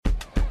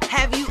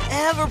Have you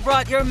ever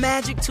brought your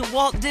magic to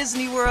Walt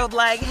Disney World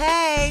like,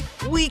 hey,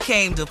 we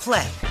came to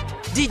play?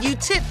 Did you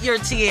tip your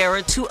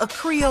tiara to a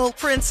Creole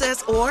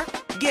princess or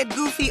get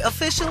goofy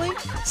officially?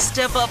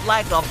 Step up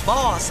like a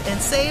boss and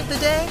save the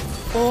day?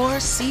 Or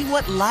see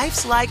what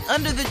life's like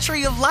under the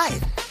tree of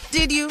life?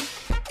 Did you?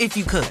 If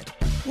you could.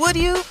 Would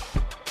you?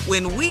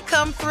 When we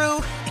come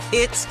through,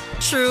 it's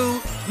true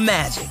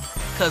magic.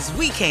 'Cause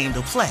we came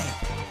to play.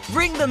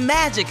 Bring the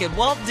magic at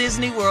Walt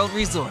Disney World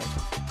Resort.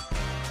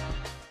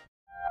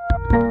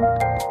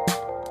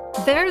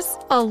 There's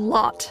a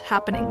lot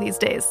happening these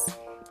days.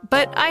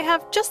 But I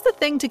have just the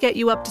thing to get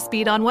you up to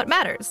speed on what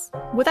matters,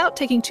 without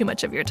taking too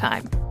much of your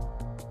time.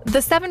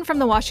 The 7 from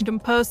the Washington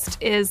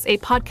Post is a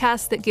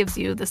podcast that gives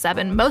you the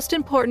 7 most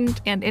important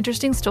and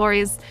interesting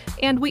stories,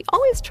 and we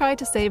always try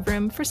to save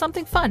room for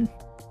something fun.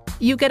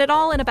 You get it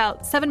all in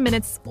about 7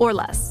 minutes or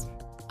less.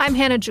 I'm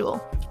Hannah Jewell.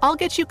 I'll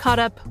get you caught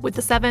up with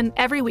the 7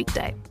 every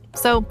weekday.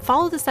 So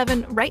follow the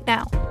 7 right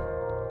now.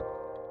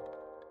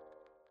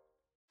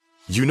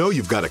 You know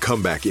you've got a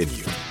comeback in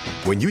you.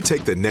 When you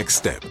take the next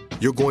step,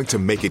 you're going to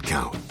make it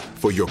count.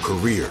 For your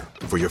career,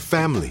 for your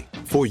family,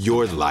 for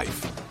your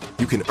life.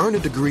 You can earn a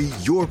degree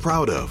you're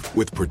proud of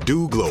with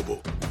Purdue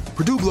Global.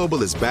 Purdue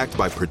Global is backed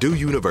by Purdue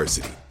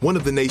University, one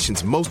of the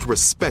nation's most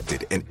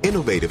respected and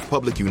innovative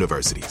public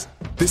universities.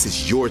 This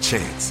is your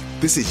chance.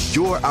 This is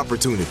your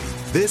opportunity.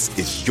 This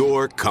is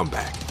your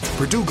comeback.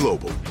 Purdue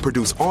Global,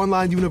 Purdue's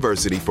online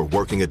university for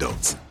working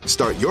adults.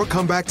 Start your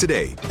comeback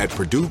today at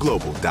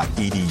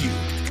purdueglobal.edu.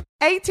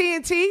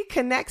 AT&T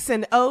connects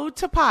an ode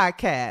to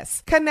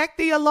podcasts. Connect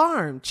the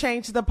alarm.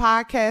 Change the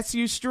podcast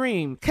you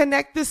stream.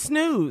 Connect the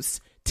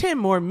snooze. 10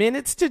 more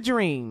minutes to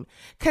dream.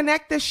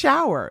 Connect the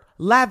shower.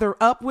 Lather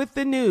up with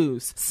the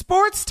news.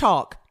 Sports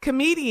talk,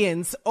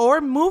 comedians,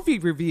 or movie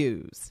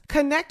reviews.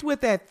 Connect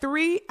with that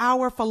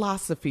 3-hour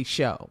philosophy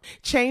show.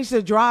 Change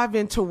the drive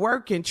into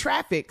work in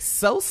traffic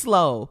so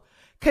slow.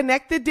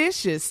 Connect the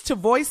dishes to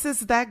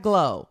voices that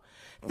glow.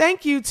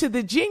 Thank you to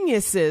the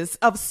geniuses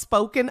of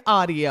spoken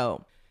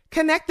audio.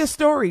 Connect the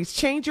stories,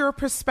 change your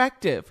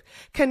perspective.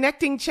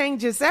 Connecting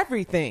changes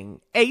everything.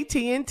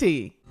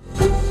 AT&T.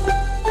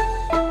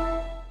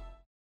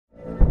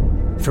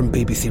 From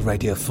BBC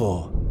Radio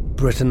 4,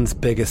 Britain's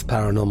biggest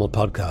paranormal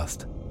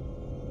podcast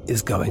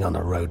is going on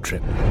a road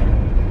trip.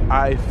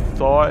 I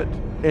thought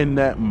in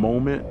that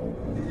moment,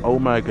 oh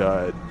my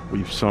God,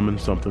 we've summoned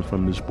something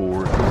from this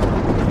board.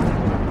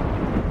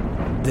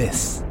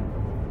 This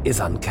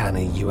is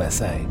Uncanny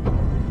USA.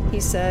 He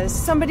says,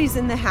 somebody's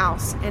in the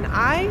house, and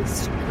I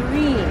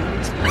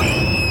screamed.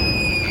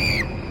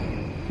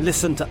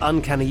 Listen to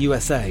Uncanny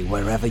USA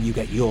wherever you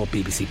get your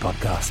BBC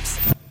podcasts,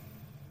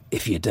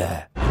 if you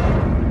dare.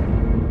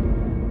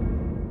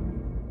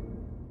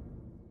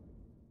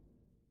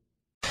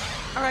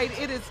 All right,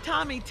 it is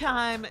Tommy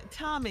time.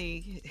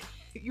 Tommy,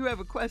 you have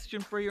a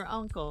question for your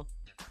uncle.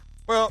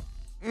 Well,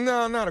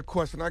 no, not a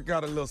question. I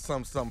got a little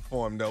something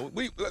for him, though.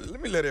 Let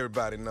me let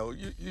everybody know.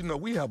 You know,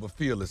 we have a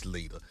fearless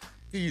leader.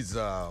 He's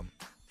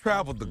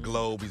traveled the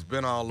globe. He's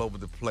been all over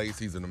the place.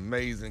 He's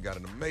got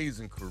an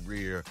amazing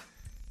career.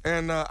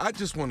 And I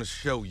just want to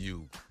show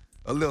you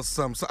a little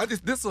something. So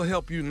this will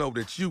help you know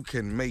that you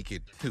can make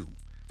it too.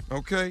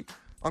 Okay?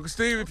 Uncle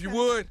Steve, if you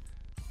would,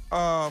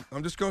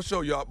 I'm just going to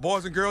show y'all.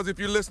 Boys and girls, if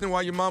you're listening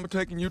while your mama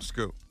taking you to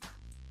school.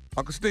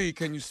 Uncle Steve,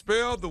 can you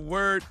spell the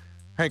word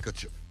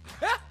handkerchief?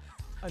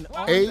 Hankief.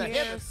 All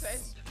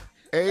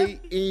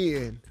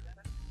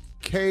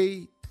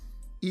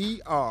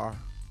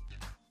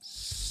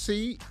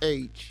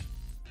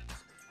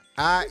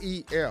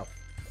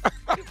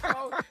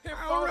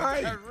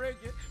right. Okay.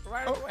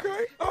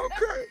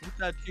 You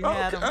thought you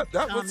had him.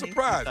 That was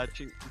surprising.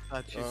 You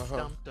thought you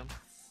stumped him.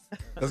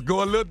 Let's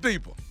go a little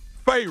deeper.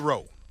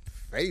 Pharaoh.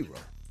 Pharaoh.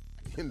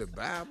 In the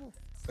Bible?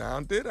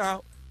 Sound it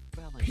out.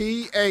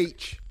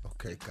 P-H.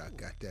 Okay, got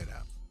that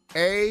out.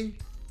 A-R-O-A-H.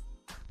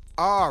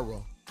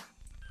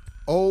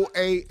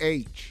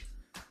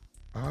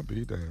 I'll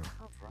be damned.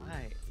 All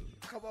right.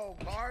 Come on,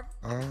 Marv.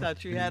 You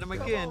thought you had him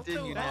again,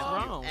 didn't you? That's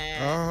wrong.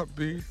 I'll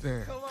be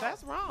damned.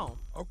 That's wrong.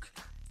 Okay.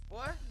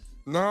 What?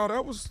 No,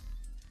 that was...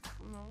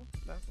 No,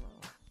 that's wrong.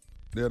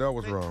 Yeah, that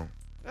was wrong.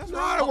 That's No,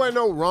 wrong. there wasn't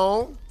no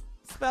wrong.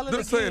 Spell it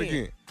again. Say it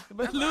again.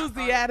 But lose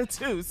the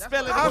attitude.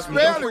 Spell it I again.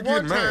 spelled it Don't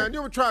one get mad. time.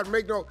 You were trying to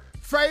make no...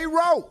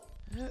 Pharaoh.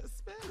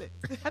 Spell it.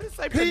 I didn't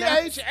say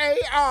pronounce.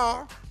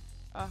 P-H-A-R-O-A-H.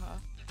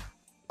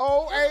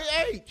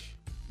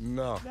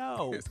 No.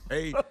 No. It's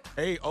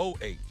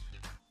A-O-H.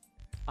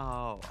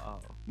 Oh.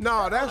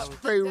 No, that's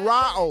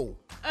Pharaoh.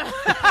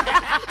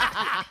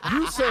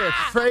 You said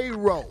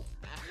Pharaoh.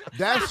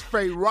 That's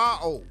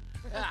Pharaoh.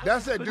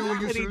 That's that dude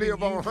who used to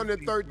live on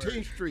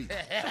 113th Street.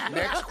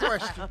 Next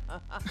question.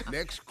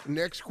 Next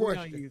You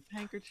question. use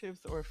handkerchiefs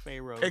or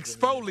pharaohs?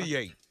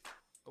 Exfoliate.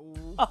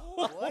 We'll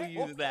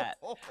use that.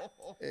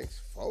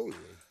 Exfoliate.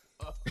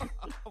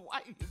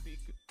 Why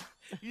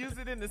use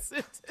it in the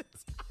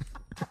sentence?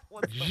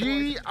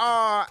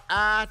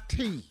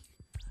 G-R-I-T.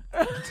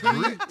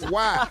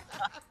 T-Y.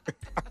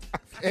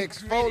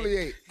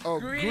 Exfoliate. A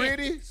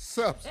gritty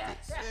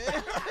substance.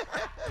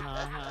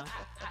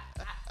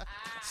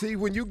 See,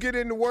 when you get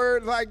into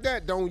words like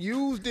that, don't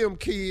use them,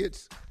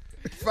 kids.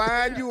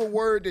 Find you a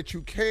word that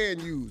you can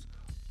use.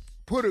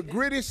 Put a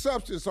gritty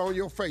substance on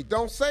your face.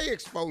 Don't say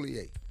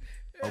exfoliate.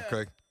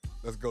 Okay,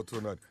 let's go to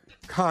another.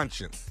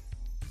 Conscience.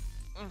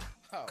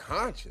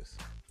 Conscious.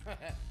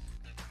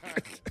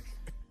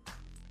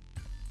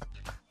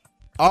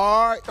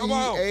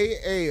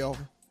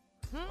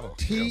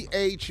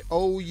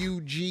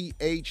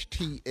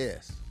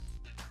 REALTHOUGHTS.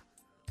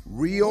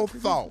 Real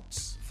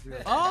thoughts.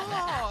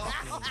 Oh.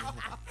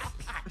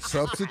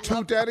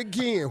 Substitute that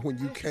again when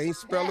you can't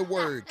spell a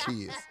word,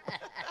 kids.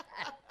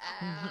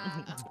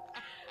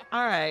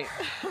 All right.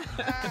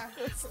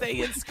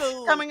 Stay in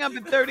school. Coming up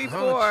at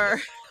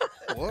 34.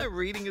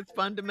 Reading is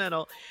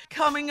fundamental.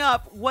 Coming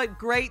up, what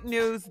great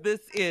news this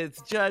is.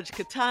 Judge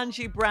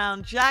Ketanji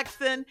Brown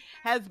Jackson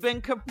has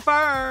been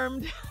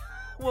confirmed.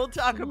 We'll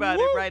talk about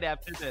it right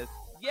after this.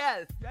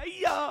 Yes.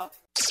 Yeah.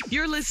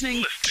 You're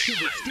listening to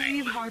the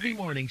Steve Harvey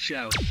Morning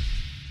Show.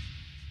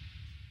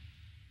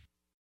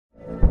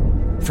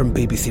 From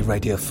BBC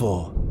Radio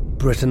 4,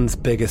 Britain's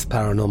biggest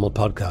paranormal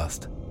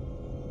podcast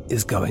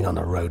is going on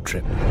a road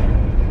trip.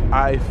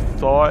 I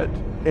thought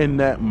in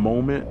that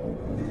moment,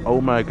 oh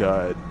my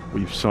God,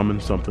 we've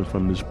summoned something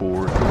from this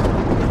board.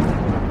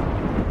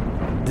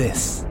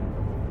 This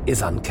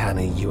is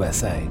Uncanny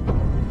USA.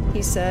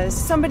 He says,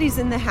 somebody's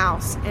in the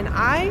house, and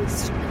I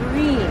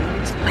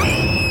screamed.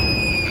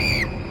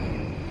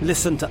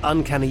 Listen to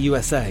Uncanny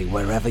USA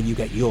wherever you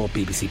get your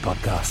BBC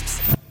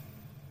podcasts,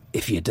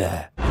 if you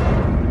dare.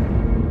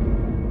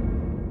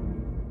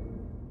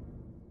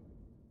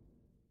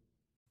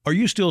 Are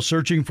you still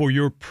searching for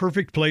your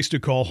perfect place to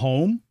call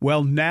home?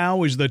 Well,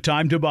 now is the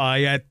time to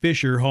buy at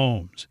Fisher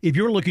Homes. If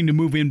you're looking to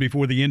move in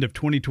before the end of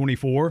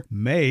 2024,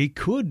 May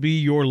could be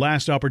your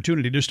last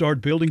opportunity to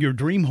start building your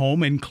dream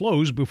home and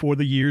close before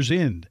the year's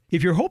end.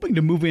 If you're hoping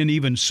to move in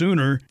even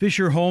sooner,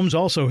 Fisher Homes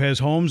also has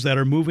homes that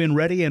are move-in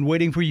ready and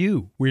waiting for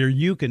you, where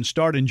you can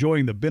start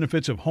enjoying the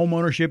benefits of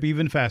homeownership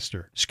even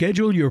faster.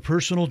 Schedule your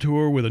personal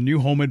tour with a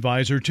new home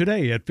advisor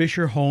today at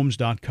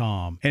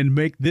FisherHomes.com and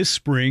make this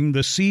spring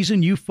the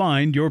season you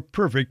find your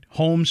perfect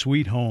home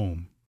sweet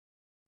home.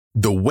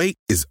 The wait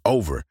is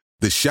over.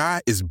 The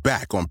Chi is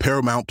back on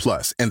Paramount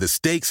Plus, and the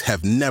stakes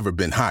have never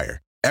been higher.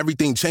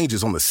 Everything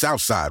changes on the South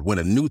Side when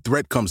a new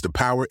threat comes to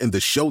power in the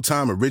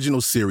Showtime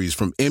original series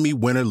from Emmy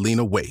winner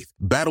Lena Waithe.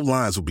 Battle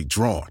lines will be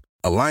drawn,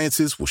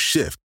 alliances will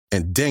shift,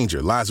 and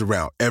danger lies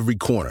around every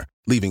corner,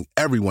 leaving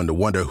everyone to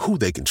wonder who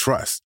they can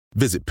trust.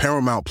 Visit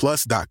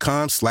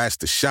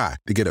ParamountPlus.com/The Chi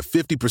to get a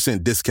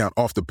 50% discount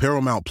off the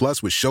Paramount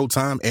Plus with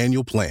Showtime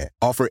annual plan.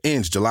 Offer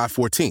ends July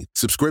 14th.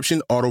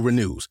 Subscription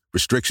auto-renews.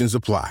 Restrictions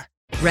apply.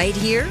 Right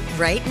here,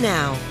 right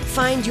now.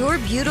 Find your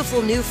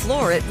beautiful new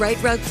floor at Right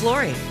Rug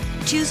Flooring.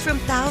 Choose from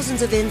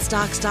thousands of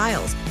in-stock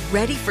styles,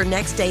 ready for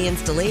next day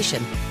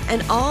installation,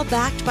 and all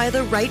backed by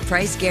the right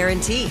price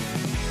guarantee.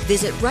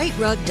 Visit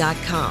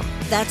rightrug.com.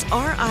 That's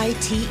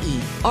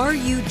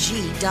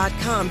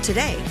RITERUG.com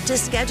today to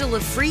schedule a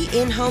free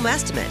in-home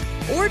estimate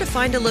or to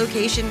find a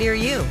location near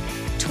you.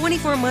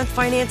 24-month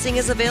financing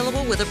is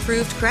available with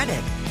approved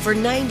credit. For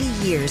 90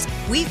 years,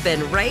 we've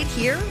been right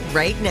here,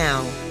 right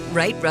now.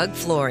 Right Rug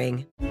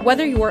Flooring.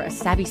 Whether you're a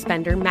savvy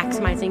spender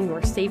maximizing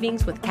your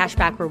savings with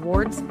cashback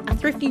rewards, a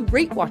thrifty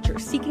rate watcher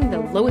seeking the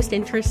lowest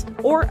interest,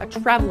 or a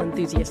travel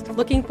enthusiast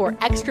looking for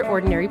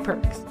extraordinary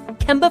perks,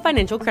 Kemba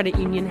Financial Credit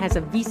Union has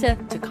a visa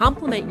to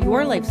complement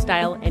your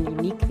lifestyle and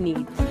unique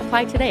needs.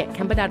 Apply today at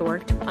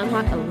Kemba.org to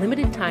unlock a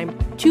limited time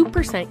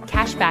 2%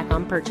 cash back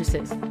on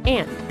purchases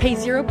and pay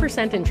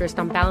 0% interest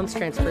on balance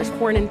transfers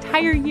for an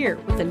entire year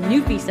with a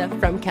new visa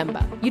from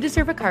Kemba. You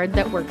deserve a card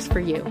that works for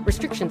you.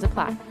 Restrictions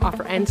apply.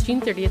 Offer ends June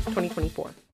 30th, 2024.